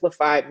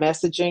simplified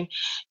messaging.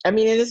 I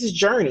mean, and this is a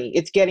journey.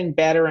 It's getting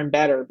better and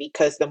better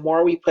because the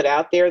more we put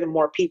out there, the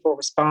more people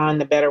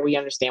respond, the better we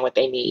understand what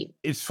they need.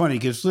 It's funny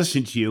because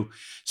listening to you,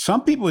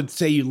 some people would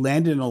say you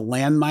landed in a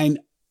landmine.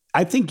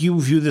 I think you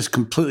view this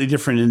completely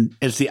different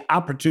as the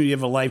opportunity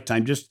of a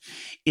lifetime, just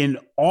in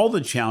all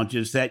the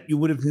challenges that you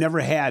would have never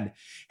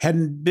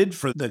hadn't been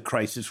for the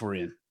crisis we're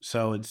in.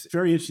 So it's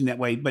very interesting that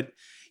way. But,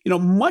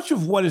 much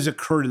of what has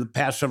occurred in the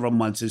past several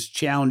months has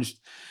challenged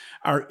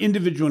our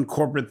individual and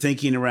corporate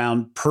thinking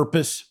around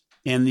purpose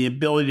and the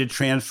ability to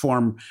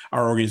transform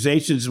our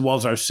organizations as well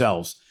as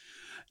ourselves.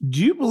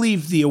 Do you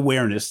believe the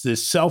awareness,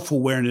 this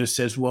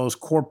self-awareness as well as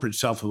corporate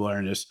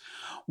self-awareness,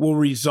 will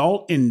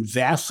result in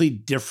vastly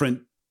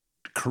different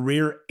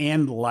career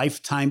and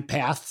lifetime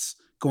paths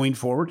going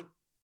forward?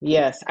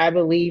 Yes, I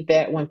believe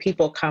that when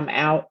people come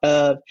out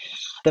of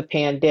the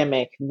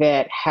pandemic,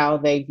 that how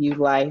they view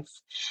life,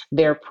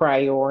 their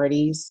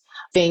priorities,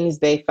 things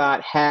they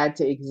thought had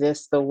to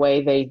exist the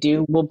way they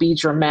do will be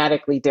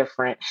dramatically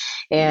different.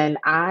 And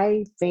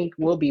I think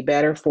we'll be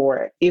better for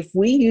it. If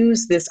we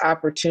use this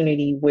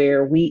opportunity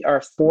where we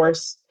are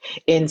forced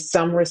in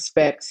some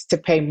respects to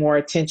pay more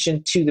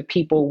attention to the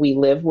people we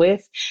live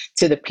with,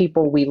 to the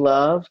people we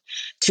love,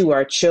 to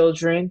our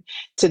children,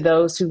 to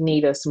those who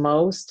need us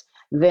most,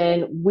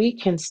 then we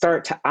can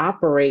start to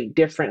operate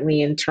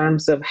differently in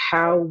terms of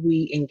how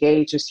we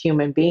engage as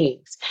human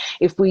beings.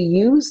 If we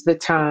use the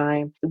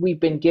time we've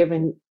been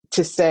given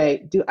to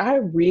say, do I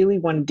really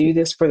want to do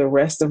this for the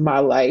rest of my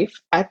life?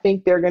 I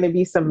think there are going to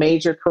be some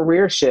major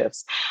career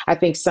shifts. I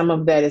think some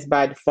of that is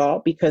by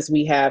default because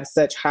we have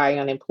such high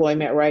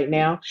unemployment right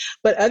now,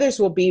 but others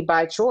will be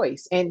by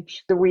choice. And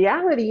the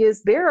reality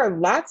is there are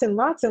lots and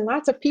lots and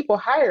lots of people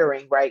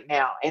hiring right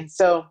now. And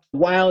so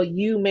while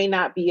you may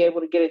not be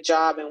able to get a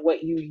job in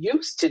what you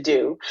used to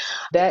do,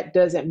 that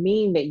doesn't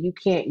mean that you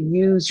can't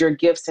use your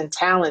gifts and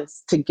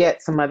talents to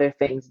get some other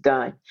things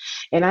done.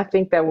 And I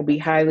think that will be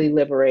highly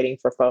liberating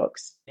for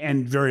folks.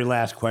 And very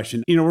last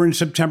question. We're in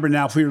September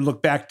now. If we were to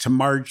look back to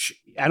March,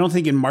 I don't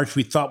think in March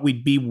we thought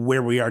we'd be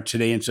where we are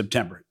today in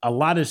September. A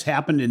lot has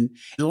happened, and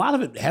a lot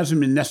of it hasn't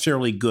been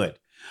necessarily good.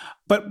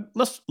 But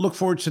let's look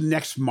forward to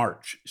next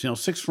March.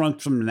 6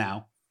 months from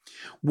now,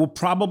 we'll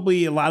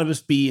probably, a lot of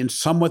us, be in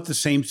somewhat the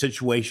same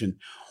situation.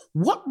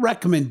 What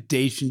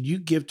recommendation do you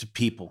give to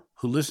people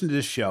who listen to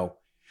this show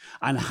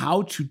on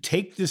how to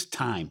take this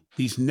time,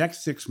 these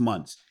next 6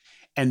 months,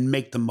 and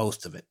make the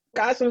most of it?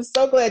 Gosh, I'm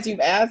so glad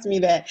you've asked me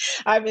that.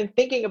 I've been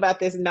thinking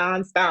about this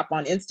nonstop.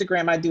 On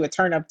Instagram, I do a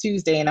Turn Up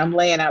Tuesday, and I'm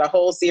laying out a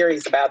whole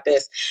series about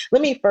this.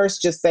 Let me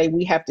first just say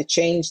we have to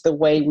change the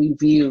way we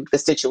view the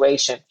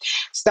situation.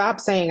 Stop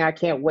saying, I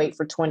can't wait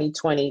for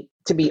 2020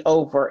 to be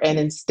over, and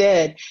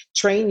instead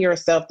train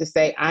yourself to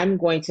say, I'm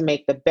going to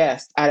make the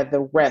best out of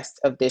the rest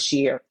of this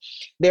year.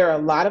 There are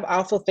a lot of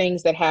awful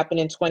things that happen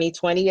in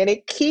 2020, and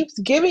it keeps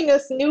giving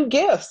us new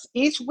gifts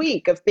each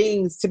week of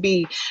things to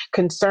be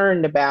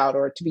concerned about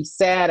or to be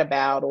sad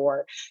about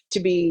or to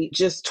be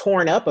just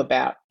torn up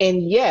about.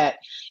 And yet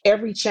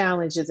every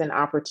challenge is an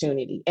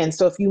opportunity. And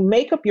so if you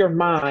make up your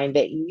mind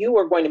that you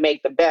are going to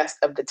make the best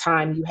of the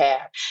time you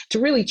have,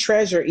 to really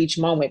treasure each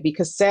moment,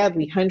 because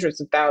sadly hundreds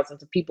of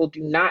thousands of people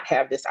do not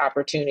have this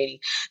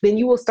opportunity, then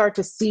you will start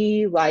to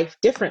see life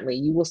differently.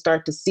 You will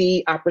start to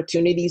see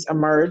opportunities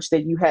emerge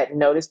that you hadn't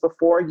noticed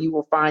before. You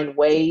will find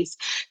ways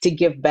to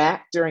give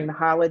back during the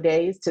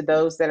holidays to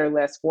those that are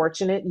less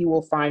fortunate. You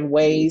will find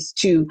ways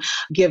to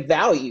give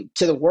value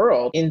to the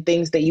world in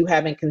things that you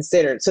haven't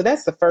considered. So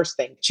that's the first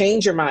thing.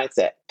 Change your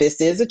mindset.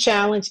 This is a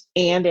challenge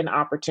and an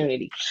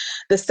opportunity.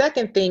 The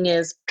second thing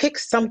is pick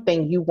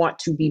something you want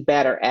to be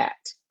better at.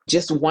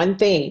 Just one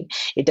thing.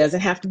 It doesn't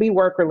have to be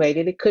work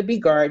related. It could be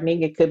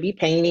gardening. It could be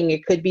painting.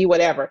 It could be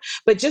whatever.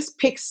 But just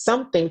pick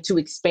something to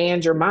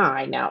expand your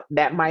mind. Now,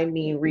 that might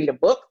mean read a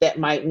book. That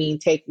might mean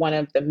take one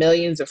of the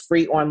millions of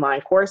free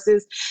online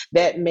courses.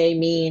 That may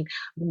mean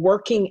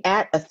working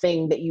at a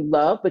thing that you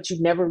love, but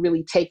you've never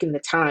really taken the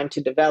time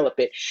to develop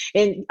it.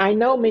 And I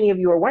know many of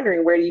you are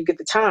wondering, where do you get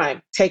the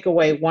time? Take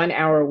away 1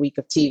 hour a week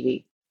of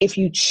TV. If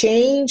you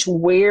change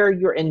where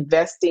you're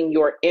investing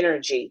your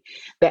energy,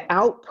 the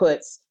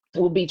outputs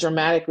will be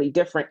dramatically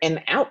different, and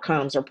the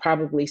outcomes are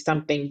probably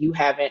something you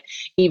haven't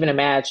even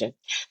imagined.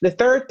 The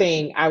third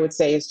thing I would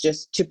say is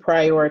just to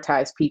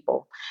prioritize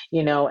people.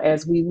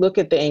 As we look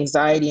at the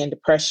anxiety and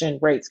depression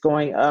rates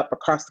going up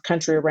across the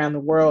country, around the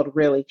world,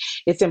 really,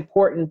 it's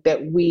important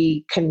that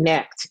we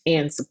connect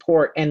and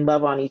support and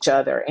love on each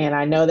other. And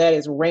I know that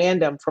is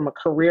random from a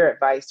career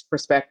advice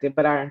perspective,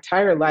 but our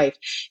entire life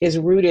is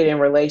rooted in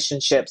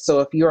relationships.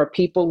 So if you're a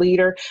people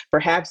leader,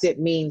 perhaps it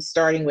means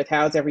starting with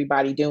how's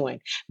everybody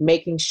doing,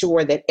 making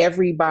sure that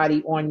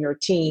everybody on your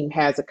team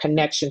has a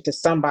connection to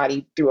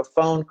somebody through a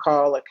phone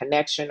call, a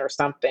connection or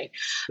something.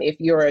 If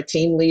you're a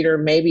team leader,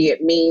 maybe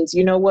it means,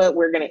 you know what,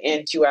 we're going to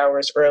end 2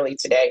 hours early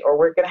today, or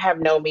we're going to have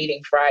no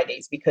meeting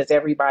Fridays because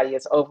everybody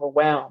is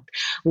overwhelmed.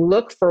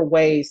 Look for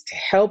ways to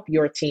help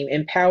your team,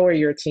 empower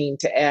your team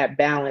to add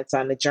balance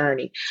on the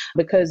journey,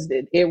 because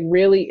it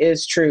really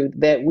is true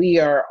that we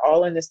are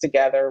all in this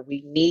together.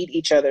 We need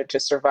each other to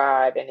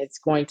survive, and it's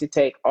going to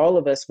take all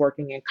of us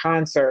working in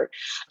concert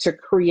to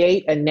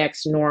create a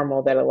next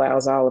normal that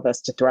allows all of us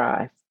to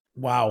thrive.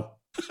 Wow.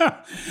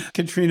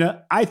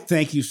 Katrina, I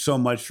thank you so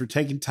much for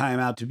taking time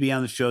out to be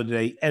on the show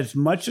today. As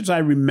much as I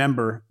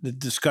remember the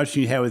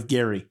discussion you had with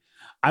Gary,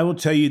 I will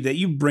tell you that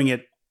you bring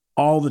it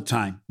all the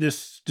time.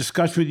 This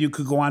discussion with you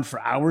could go on for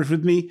hours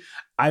with me.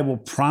 I will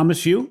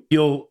promise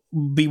you'll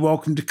be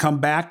welcome to come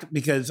back,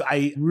 because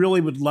I really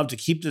would love to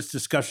keep this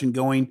discussion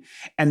going.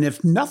 And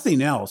if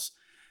nothing else,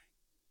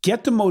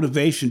 get the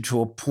motivation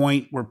to a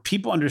point where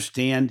people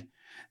understand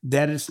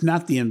that it's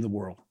not the end of the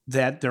world,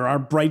 that there are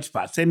bright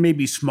spots. They may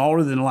be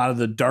smaller than a lot of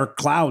the dark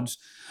clouds,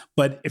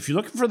 but if you're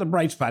looking for the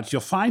bright spots,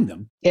 you'll find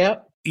them.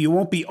 Yep. You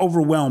won't be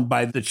overwhelmed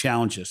by the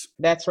challenges.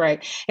 That's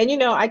right. And,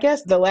 I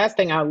guess the last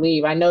thing I'll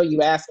leave, I know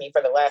you asked me for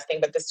the last thing,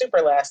 but the super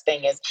last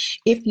thing is,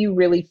 if you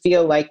really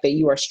feel like that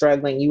you are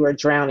struggling, you are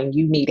drowning,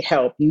 you need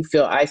help, you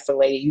feel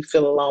isolated, you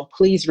feel alone,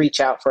 please reach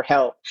out for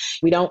help.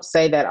 We don't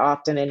say that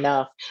often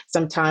enough.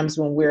 Sometimes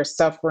when we're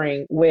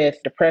suffering with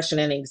depression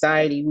and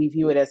anxiety, we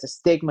view it as a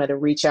stigma to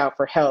reach out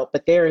for help,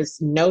 but there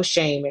is no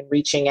shame in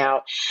reaching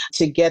out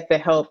to get the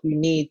help you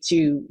need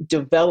to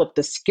develop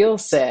the skill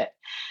set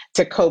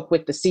to cope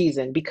with the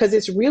season, because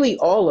it's really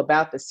all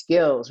about the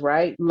skills,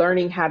 right?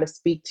 Learning how to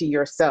speak to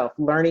yourself,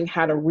 learning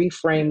how to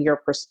reframe your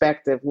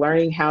perspective,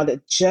 learning how to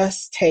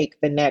just take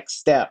the next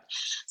step.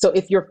 So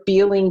if you're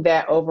feeling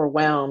that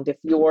overwhelmed, if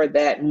you're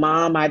that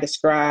mom I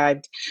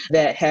described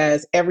that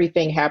has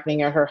everything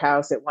happening at her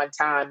house at one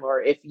time,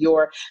 or if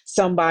you're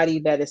somebody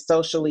that is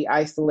socially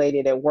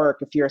isolated at work,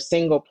 if you're a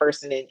single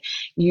person and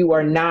you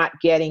are not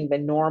getting the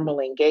normal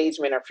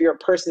engagement, or if you're a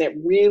person that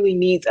really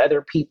needs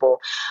other people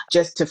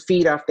just to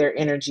feed off their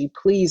energy,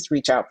 please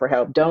reach out for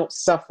help. Don't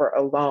suffer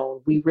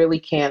alone. We really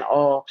can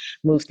all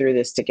move through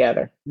this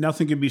together.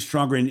 Nothing can be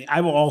stronger. And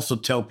I will also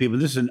tell people,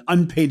 this is an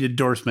unpaid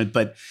endorsement,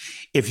 but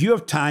if you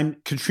have time,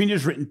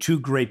 Katrina's written 2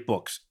 great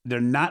books.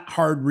 They're not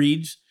hard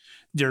reads.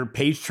 They're a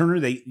page turner.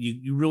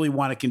 You really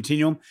want to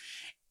continue them.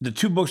 The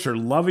 2 books are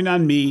Loving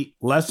on Me,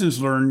 Lessons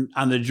Learned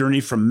on the Journey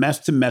from Mess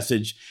to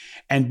Message,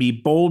 and Be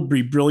Bold,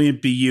 Be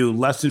Brilliant, Be You,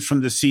 Lessons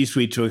from the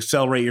C-Suite to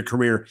Accelerate Your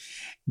Career.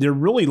 They're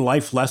really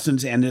life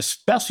lessons, and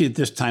especially at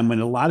this time when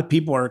a lot of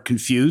people are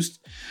confused,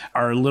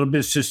 are a little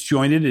bit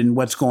disjointed in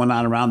what's going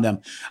on around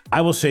them.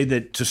 I will say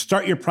that to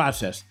start your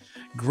process,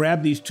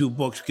 grab these 2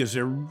 books because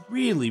they're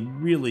really,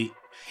 really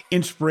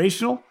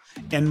inspirational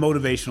and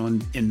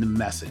motivational in the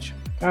message.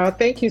 Oh,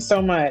 thank you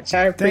so much.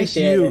 I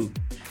appreciate it.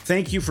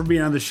 Thank you for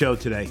being on the show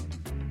today.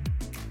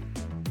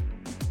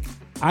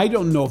 I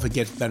don't know if it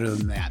gets better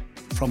than that.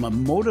 From a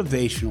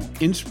motivational,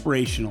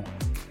 inspirational,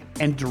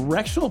 and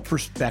directional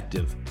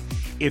perspective,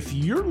 if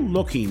you're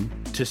looking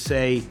to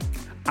say,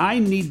 I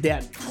need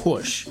that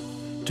push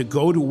to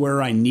go to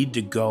where I need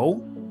to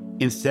go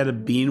instead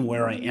of being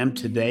where I am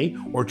today,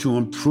 or to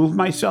improve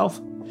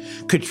myself,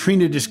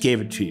 Katrina just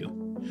gave it to you.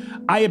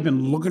 I have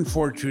been looking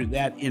forward to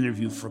that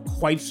interview for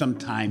quite some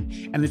time.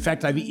 And in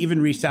fact, I've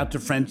even reached out to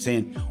friends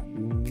saying,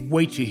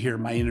 wait to hear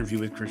my interview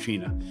with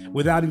Katrina,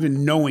 without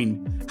even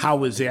knowing how it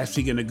was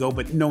actually going to go,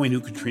 but knowing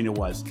who Katrina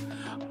was.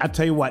 I'll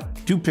tell you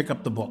what, do pick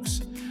up the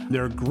books.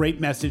 They're a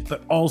great message,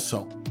 but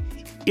also,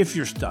 if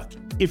you're stuck,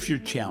 if you're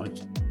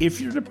challenged,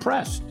 if you're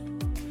depressed,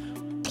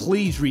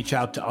 please reach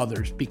out to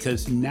others,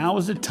 because now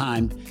is the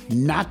time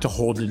not to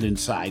hold it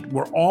inside.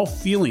 We're all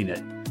feeling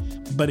it.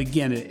 But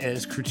again,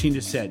 as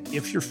Katrina said,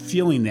 if you're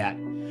feeling that,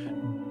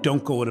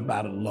 don't go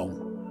about it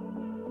alone.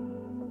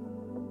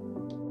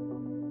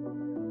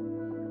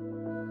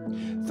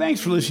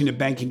 Thanks for listening to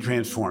Banking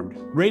Transformed,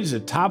 rated as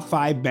a top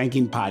 5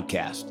 banking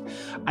podcast.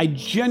 I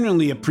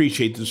genuinely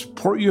appreciate the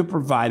support you have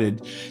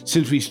provided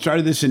since we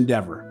started this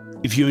endeavor.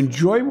 If you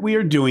enjoy what we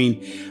are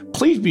doing,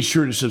 please be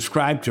sure to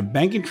subscribe to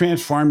Banking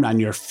Transformed on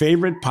your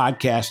favorite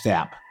podcast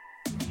app.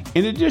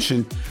 In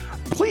addition,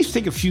 please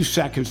take a few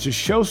seconds to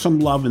show some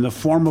love in the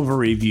form of a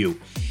review.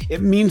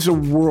 It means the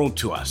world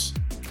to us.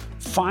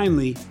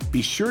 Finally,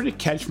 be sure to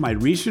catch my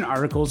recent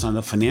articles on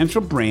the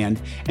financial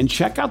brand and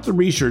check out the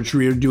research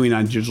we are doing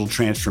on digital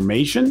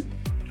transformation,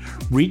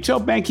 retail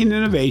banking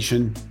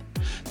innovation,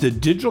 the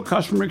digital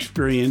customer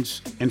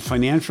experience, and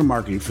financial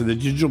marketing for the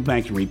Digital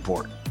Banking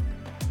Report.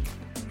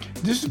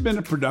 This has been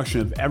a production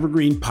of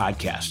Evergreen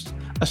Podcast.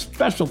 A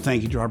special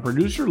thank you to our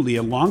producer,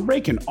 Leah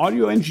Longbreak, and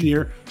audio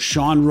engineer,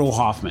 Sean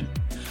Rowe-Hoffman.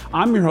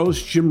 I'm your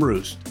host, Jim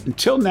Roos.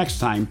 Until next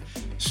time,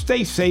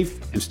 stay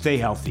safe and stay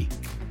healthy.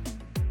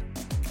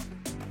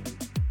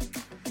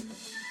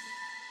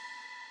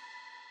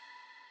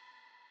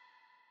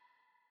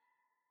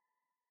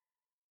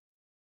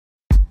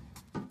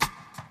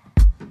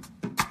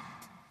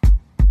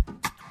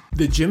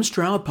 The Jim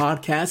Stroud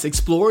Podcast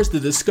explores the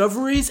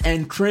discoveries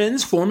and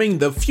trends forming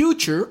the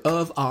future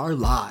of our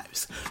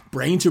lives.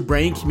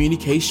 Brain-to-brain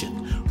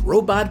communication,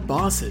 robot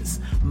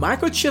bosses,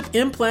 microchip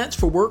implants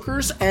for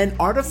workers, and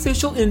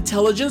artificial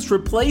intelligence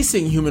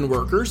replacing human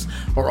workers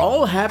are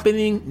all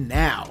happening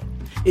now.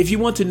 If you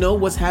want to know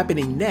what's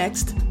happening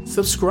next,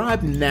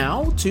 subscribe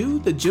now to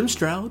the Jim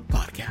Stroud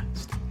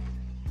Podcast.